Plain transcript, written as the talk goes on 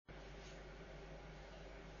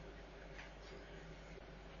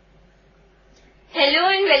Hello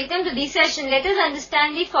and welcome to this session. Let us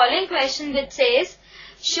understand the following question which says,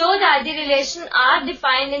 show that the relation R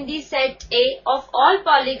defined in the set A of all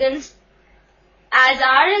polygons as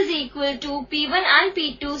R is equal to P1 and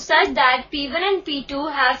P2 such that P1 and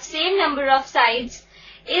P2 have same number of sides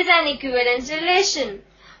is an equivalence relation.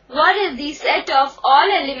 What is the set of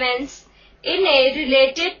all elements in A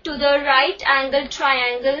related to the right angled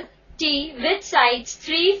triangle T with sides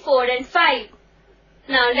 3, 4 and 5?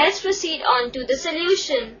 Now let's proceed on to the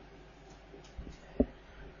solution.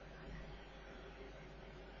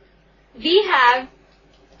 We have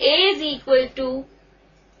A is equal to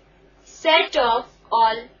set of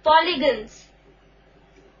all polygons.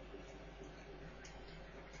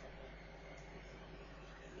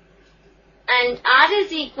 And R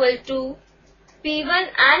is equal to P1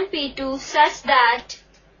 and P2 such that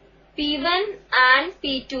P1 and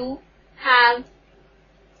P2 have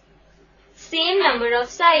same number of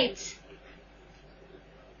sides.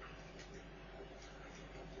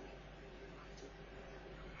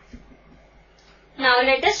 Now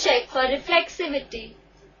let us check for reflexivity.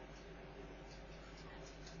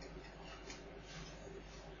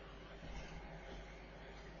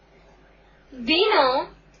 We know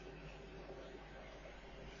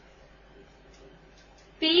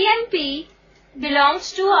P and P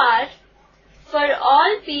belongs to R for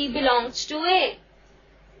all P belongs to A.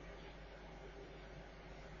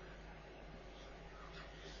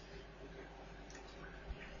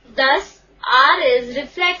 Thus, R is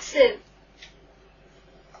reflexive.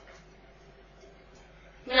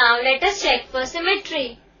 Now let us check for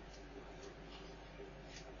symmetry.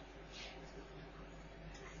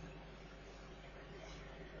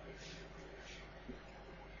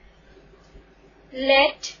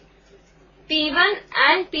 Let P1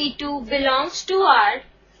 and P2 belongs to R.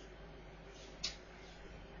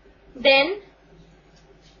 Then,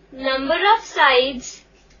 number of sides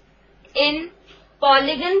in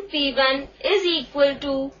polygon P1 is equal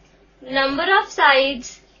to number of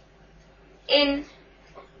sides in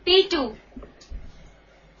P2,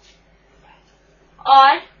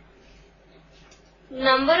 or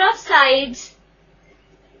number of sides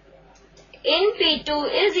in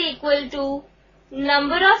P2 is equal to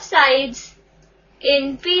number of sides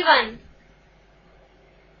in P1,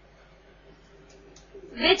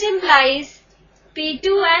 which implies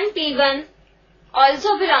P2 and P1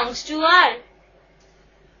 also belongs to R.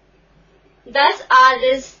 Thus, R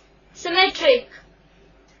is symmetric.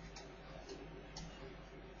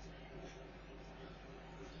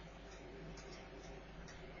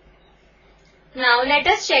 Now, let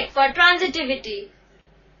us check for transitivity.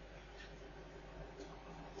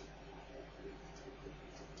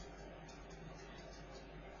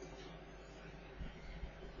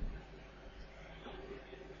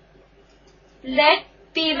 Let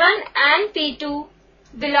P1 and P2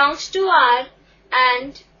 belongs to R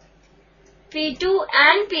and P2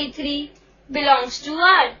 and P3 belongs to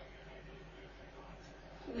R,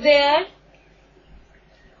 where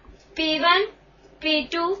P1,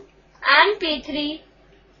 P2 and P3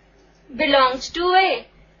 belongs to A.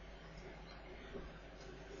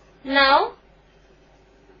 Now,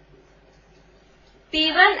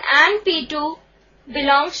 P1 and P2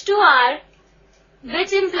 belongs to R,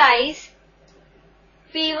 which implies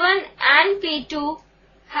P1 and P2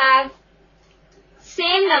 have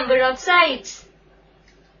same number of sides.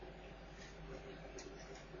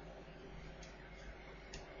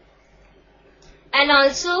 And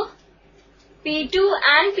also P2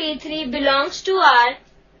 and P3 belongs to R,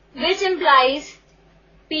 which implies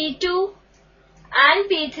P2 and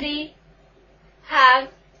P3 have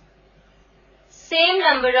same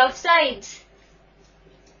number of sides.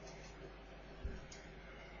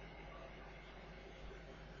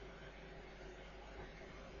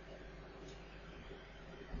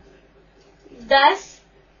 Thus,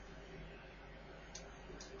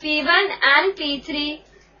 P1 and P3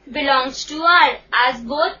 belongs to R, as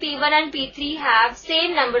both P1 and P3 have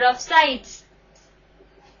same number of sides.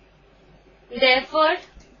 Therefore,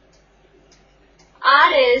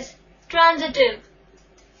 R is transitive.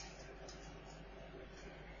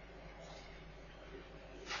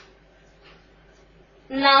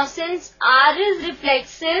 Now, since R is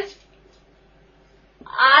reflexive,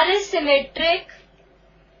 R is symmetric,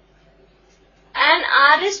 and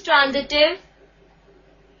R is transitive,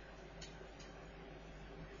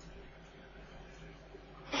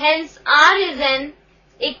 hence R is an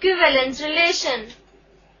equivalence relation.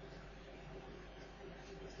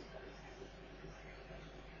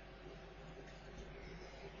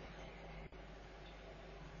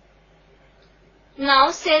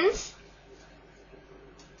 Now, since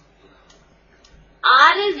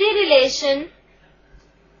R is the relation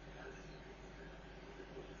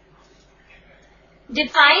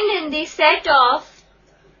defined in the set of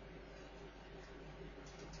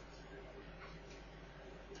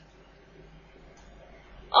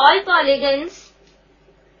all polygons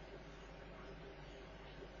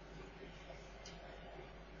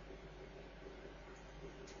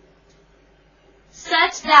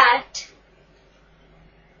such that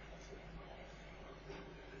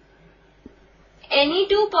any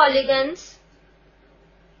two polygons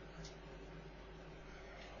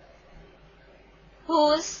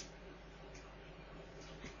whose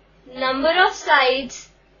number of sides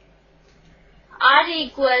are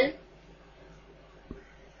equal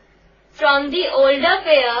from the older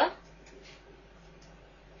pair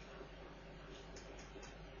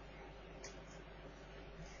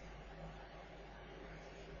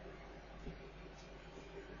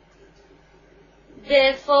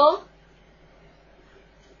therefore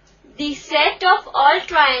the set of all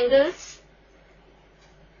triangles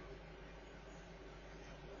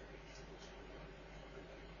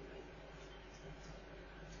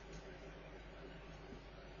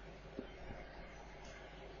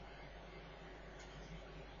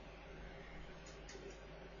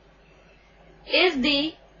is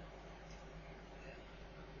the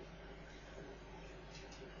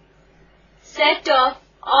set of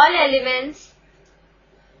all elements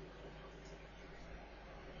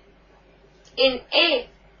in A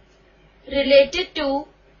related to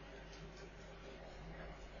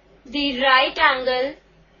the right angle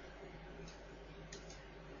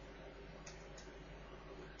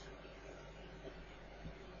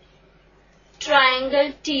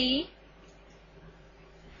triangle T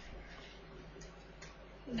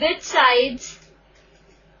with sides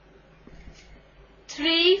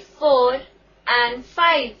 3, 4 and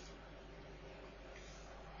 5.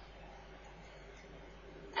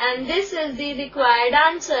 And this is the required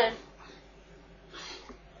answer.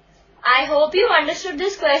 I hope you understood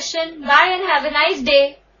this question. Bye and have a nice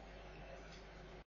day.